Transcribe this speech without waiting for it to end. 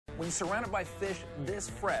When surrounded by fish this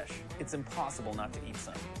fresh, it's impossible not to eat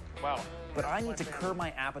some. Wow. But I need to curb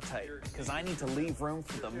my appetite because I need to leave room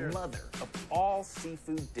for the mother of all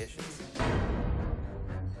seafood dishes.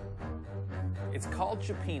 It's called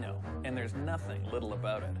ciopino, and there's nothing little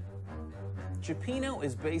about it. Ciopino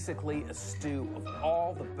is basically a stew of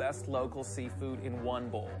all the best local seafood in one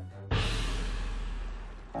bowl.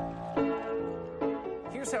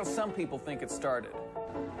 Here's how some people think it started.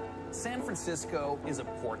 San Francisco is a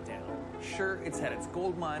port town. Sure, it's had its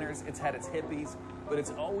gold miners, it's had its hippies, but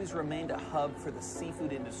it's always remained a hub for the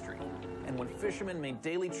seafood industry. And when fishermen made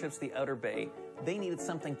daily trips to the Outer Bay, they needed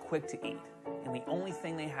something quick to eat, and the only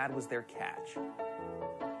thing they had was their catch.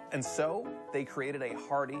 And so, they created a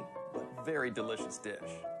hearty but very delicious dish.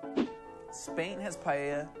 Spain has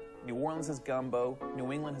paella, New Orleans has gumbo,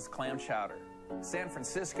 New England has clam chowder. San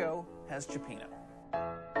Francisco has ciopino.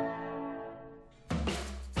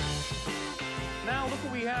 Now look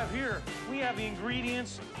what we have here. We have the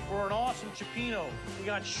ingredients for an awesome ciopino. We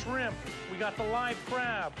got shrimp, we got the live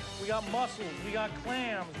crab, we got mussels, we got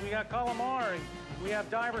clams, we got calamari, we have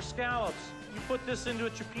diver scallops. You put this into a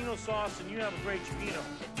ciopino sauce and you have a great ciopino.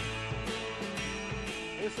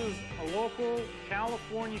 This is a local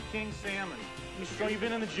California king salmon. You've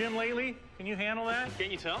been in the gym lately? Can you handle that?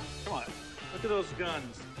 Can't you tell? Come on. Look at those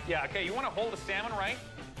guns. Yeah, okay, you want to hold a salmon, right?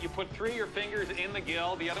 You put 3 of your fingers in the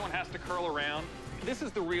gill, the other one has to curl around. This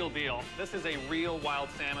is the real deal. This is a real wild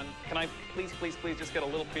salmon. Can I please, please, please just get a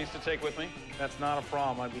little piece to take with me? That's not a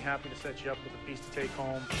problem. I'd be happy to set you up with a piece to take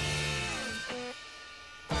home.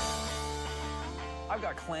 I've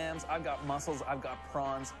got clams, I've got mussels, I've got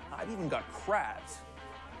prawns, I've even got crabs.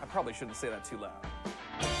 I probably shouldn't say that too loud.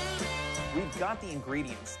 We've got the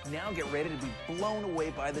ingredients. Now get ready to be blown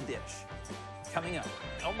away by the dish. Coming up.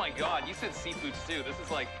 Oh my God, you said seafood stew. This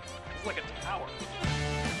is like a tower.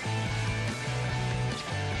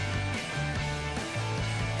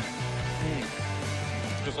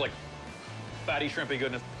 Just like fatty, shrimpy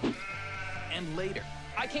goodness. And later.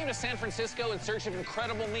 I came to San Francisco in search of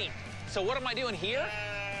incredible meat. So what am I doing here?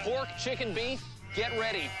 Pork, chicken, beef? Get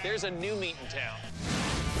ready. There's a new meat in town.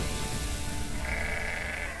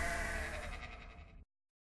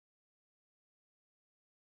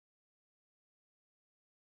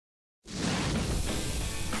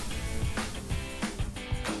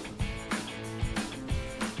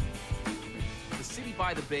 The city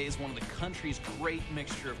by the bay is one of the country's great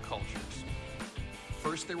mixture of cultures.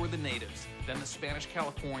 First there were the natives, then the Spanish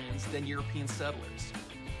Californians, then European settlers.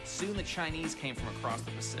 Soon the Chinese came from across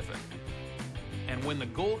the Pacific. And when the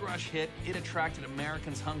gold rush hit, it attracted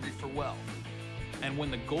Americans hungry for wealth. And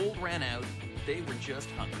when the gold ran out, they were just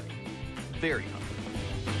hungry. Very hungry.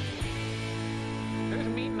 There's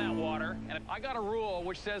meat in that water, and I got a rule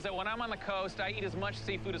which says that when I'm on the coast, I eat as much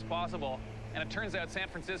seafood as possible. And it turns out San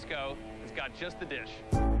Francisco has got just the dish.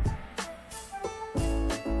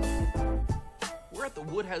 We're at the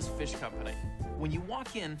Woodhouse Fish Company. When you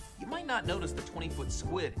walk in, you might not notice the 20-foot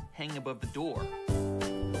squid hanging above the door,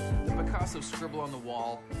 the Picasso scribble on the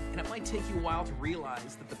wall, and it might take you a while to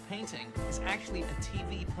realize that the painting is actually a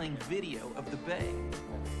TV playing video of the bay.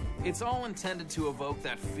 It's all intended to evoke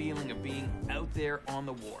that feeling of being out there on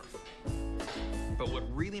the wharf. But what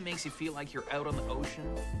really makes you feel like you're out on the ocean?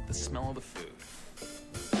 The smell of the food.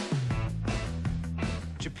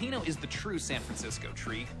 Ciopino is the true San Francisco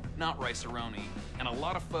treat, not rice-a-roni, and a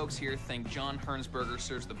lot of folks here think John Hernsberger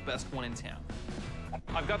serves the best one in town.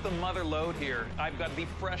 I've got the mother lode here. I've got the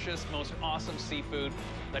freshest, most awesome seafood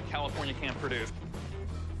that California can produce.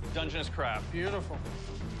 Dungeness crab. Beautiful.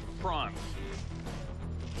 Prawns.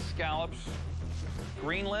 Scallops.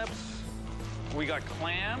 Green lips. We got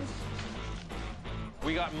clams.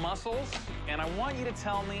 We got mussels. And I want you to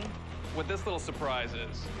tell me what this little surprise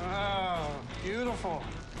is. Oh, beautiful.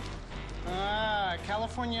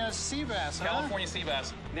 California sea bass, huh? California sea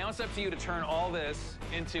bass. Now it's up to you to turn all this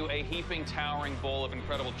into a heaping, towering bowl of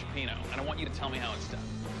incredible ciopino. And I want you to tell me how it's done.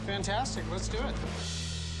 Fantastic. Let's do it.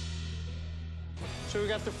 So we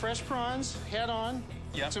got the fresh prawns, head on.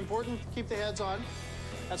 Yeah. It's important to keep the heads on.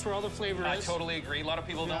 That's where all the flavor I is. totally agree. A lot of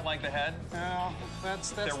people don't like the head. No,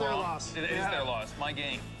 that's their wrong. loss. It is their loss. My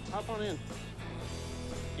game. Hop on in.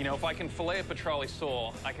 You know, if I can fillet a petrale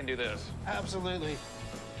sole, I can do this. Absolutely.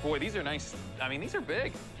 Boy, these are nice. I mean, these are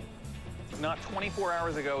big. Not 24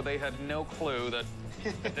 hours ago, they had no clue that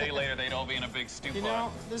a day later they'd all be in a big stew pot. You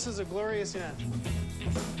know, this is a glorious end.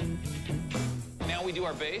 Now we do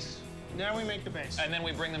our base. Now we make the base. And then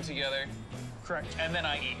we bring them together. Correct. And then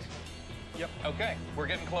I eat. Yep. Okay, we're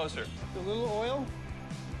getting closer. A little oil,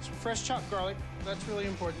 some fresh chopped garlic. That's really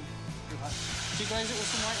important. Deglaze it with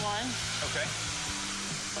some white wine. Okay.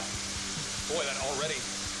 Boy, that already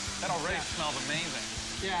That already smells amazing.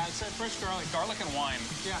 Yeah, it's that fresh garlic. Garlic and wine.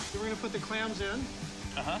 Yeah, then we're gonna put the clams in.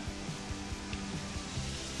 Uh-huh.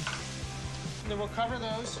 Then we'll cover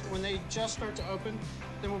those. When they just start to open,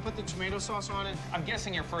 then we'll put the tomato sauce on it. I'm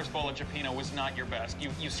guessing your first bowl of ciopino was not your best.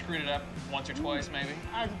 You screwed it up once or twice, maybe?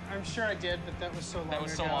 I'm sure I did, but that was so long ago. That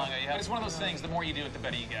was so long ago. Yeah, it's one of those things, the more you do it, the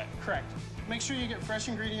better you get. Correct. Make sure you get fresh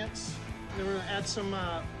ingredients. Then we're gonna add some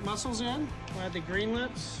mussels in. We'll add the green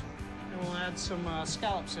lips, and we'll add some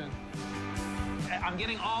scallops in. I'm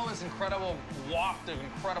getting all this incredible waft of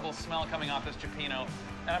incredible smell coming off this ciopino,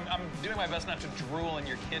 and I'm doing my best not to drool in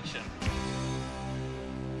your kitchen.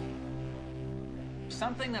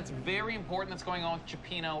 Something that's very important that's going on with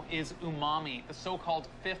ciopino is umami, the so-called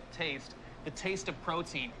fifth taste, the taste of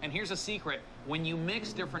protein. And here's a secret. When you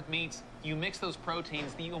mix different meats, you mix those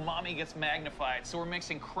proteins, the umami gets magnified. So we're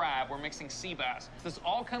mixing crab, we're mixing sea bass. This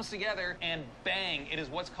all comes together and bang, it is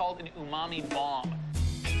what's called an umami bomb.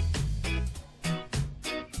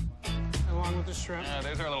 Along with the shrimp.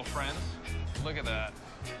 There's our little friends. Look at that.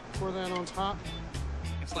 Pour that on top.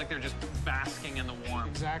 It's like they're just basking in the warmth.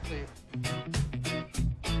 Exactly.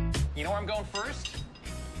 You know where I'm going first?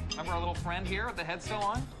 Remember our little friend here with the head still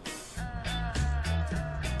on?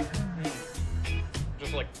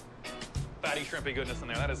 Just like fatty, shrimpy goodness in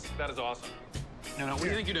there. That is awesome. No, what do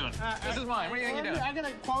you think you're doing? This is mine. What do you think you're doing? I got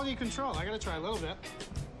a quality control. I got to try a little bit.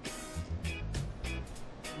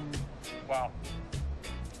 Wow.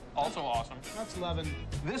 Also awesome. That's loving.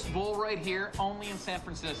 This bowl right here, only in San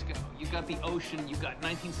Francisco. You've got the ocean, you've got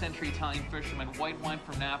 19th century Italian fishermen, white wine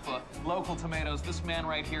from Napa, local tomatoes. This man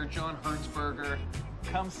right here, John Hertzberger,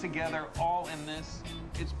 comes together all in this.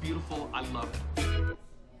 It's beautiful. I love it.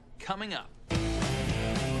 Coming up.